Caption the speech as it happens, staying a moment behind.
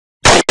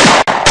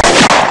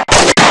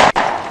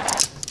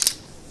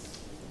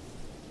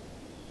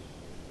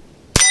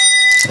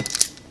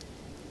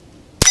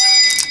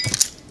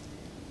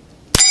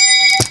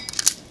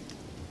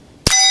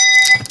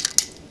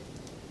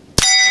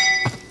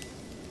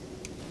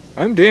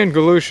I'm Dan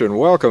Galusha, and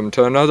welcome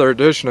to another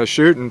edition of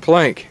Shoot N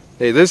Plink.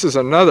 Hey, this is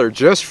another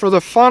just for the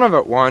fun of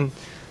it one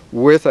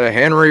with a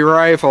Henry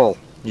rifle.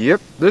 Yep,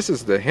 this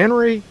is the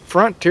Henry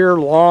Frontier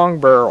long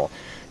barrel.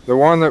 The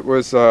one that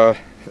was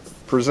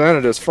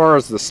presented as far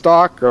as the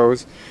stock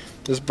goes.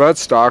 This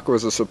buttstock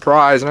was a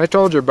surprise, and I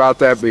told you about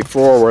that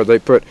before where they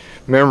put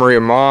Memory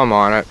of Mom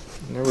on it.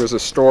 And there was a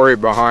story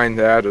behind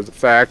that of the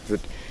fact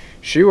that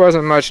she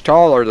wasn't much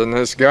taller than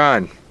this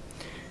gun.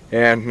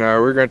 And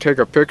we're going to take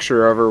a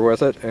picture of her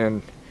with it,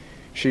 and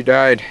she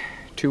died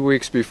 2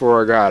 weeks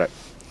before I got it.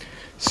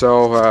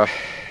 So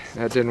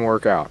that didn't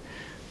work out.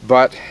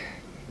 But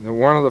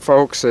one of the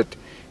folks at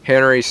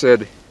Henry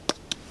said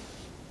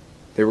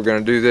they were going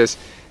to do this,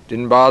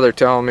 didn't bother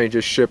telling me,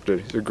 just shipped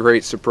it. It's a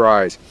great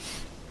surprise.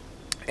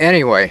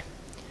 Anyway,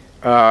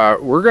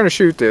 we're going to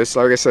shoot this,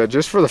 like I said,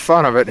 just for the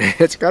fun of it.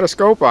 It's got a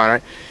scope on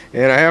it,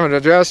 and I haven't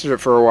adjusted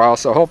it for a while,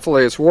 so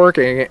hopefully it's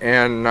working.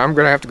 And I'm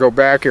going to have to go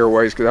back here a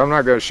ways because I'm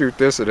not going to shoot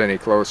this at any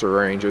closer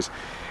ranges.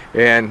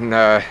 And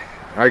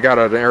I got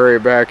an area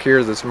back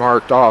here that's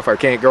marked off. I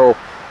can't go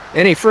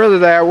any further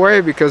that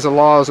way because of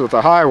laws with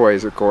the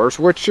highways, of course,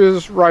 which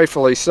is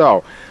rightfully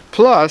so.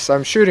 Plus,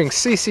 I'm shooting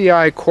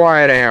CCI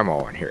Quiet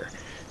ammo in here.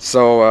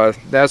 So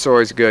that's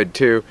always good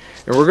too.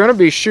 And we're going to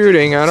be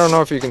shooting, I don't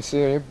know if you can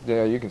see him.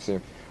 Yeah, you can see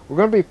him. We're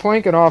going to be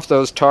plinking off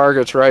those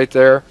targets right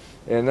there.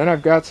 And then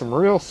I've got some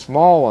real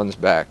small ones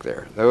back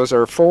there. Those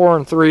are 4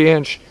 and 3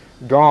 inch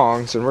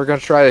gongs, and we're going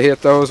to try to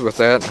hit those with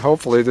that. And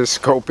hopefully this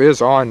scope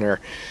is on there.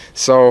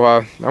 So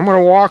I'm going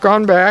to walk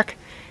on back,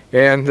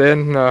 and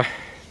then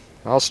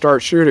I'll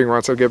start shooting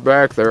once I get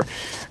back there.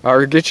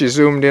 I'll get you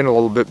zoomed in a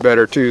little bit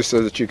better too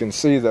so that you can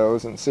see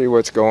those and see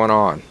what's going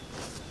on.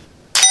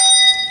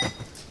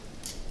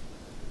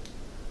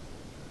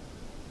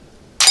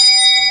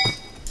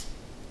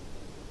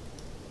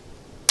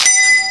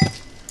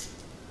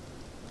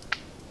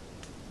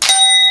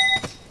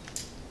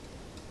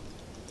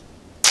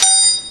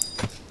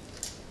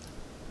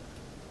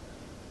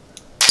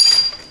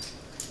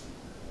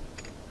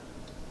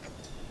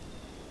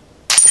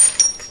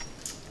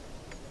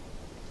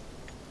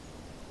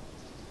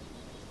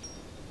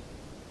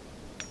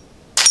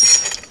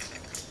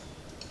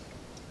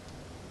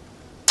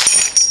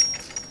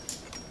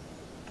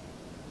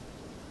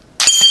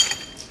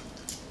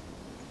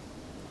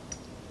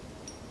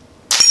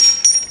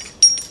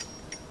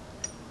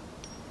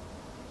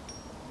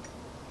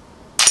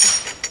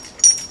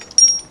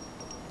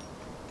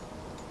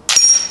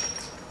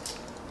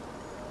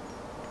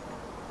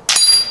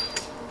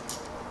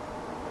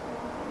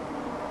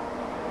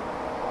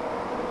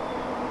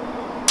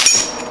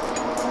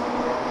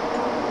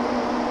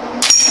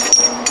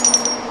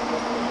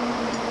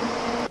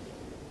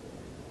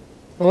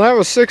 Well, that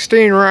was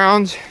 16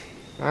 rounds.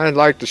 I'd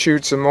like to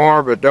shoot some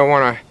more, but don't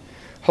want to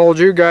hold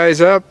you guys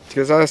up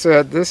because I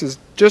said this is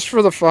just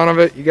for the fun of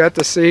it. You got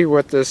to see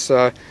what this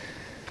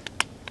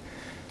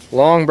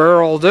long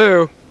barrel will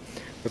do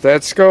with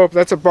that scope.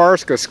 That's a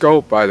Barska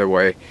scope, by the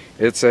way.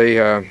 It's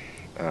a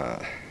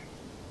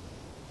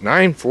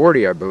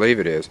 940, I believe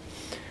it is.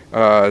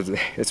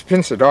 It's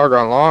been so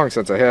doggone long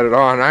since I had it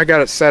on. I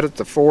got it set at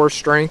the 4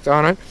 strength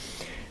on it,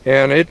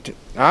 and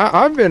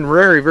I've been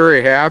very,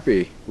 very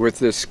happy with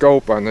this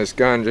scope on this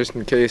gun, just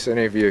in case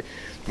any of you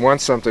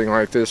want something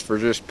like this for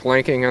just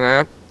plinking and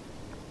that.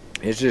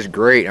 It's just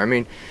great. I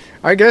mean,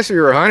 I guess if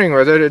you were hunting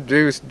with it, it'd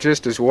do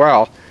just as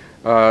well.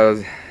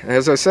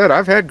 As I said,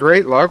 I've had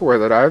great luck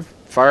with it. I've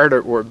fired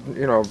it,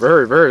 you know,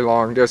 very, very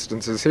long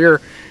distances.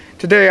 Here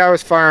today I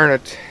was firing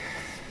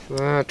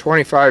at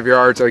 25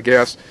 yards, I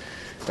guess,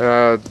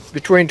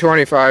 between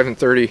 25 and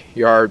 30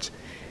 yards,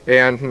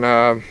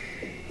 and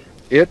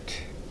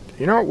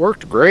you know, it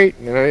worked great.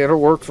 You know,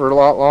 it'll work for a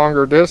lot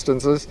longer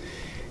distances,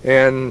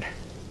 and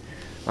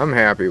I'm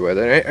happy with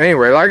it.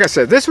 Anyway, like I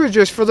said, this was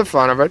just for the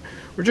fun of it.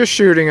 We're just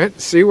shooting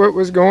it, see what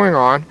was going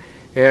on,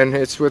 and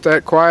it's with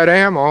that Quiet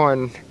ammo.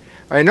 And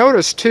I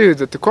noticed too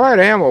that the Quiet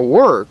ammo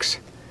works,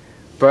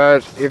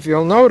 but if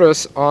you'll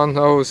notice on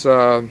those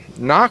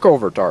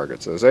knockover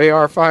targets, those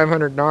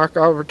AR500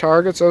 knockover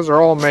targets, those are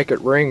all Make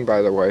It Ring,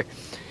 by the way,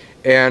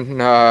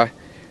 and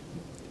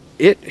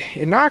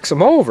it knocks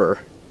them over.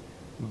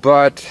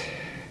 But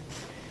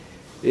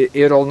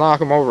it'll knock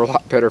them over a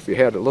lot better if you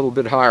had a little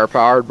bit higher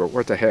powered, but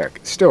what the heck,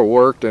 it still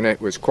worked, and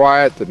it was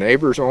quiet. The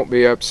neighbors won't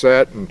be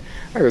upset, and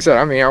like I said,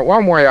 I mean,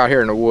 I'm way out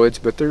here in the woods,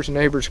 but there's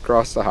neighbors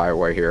across the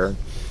highway here,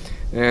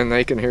 and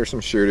they can hear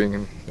some shooting,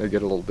 and they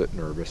get a little bit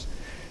nervous.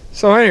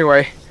 So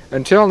anyway,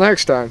 until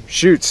next time,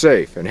 shoot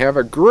safe, and have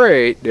a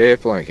great day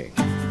of plinking.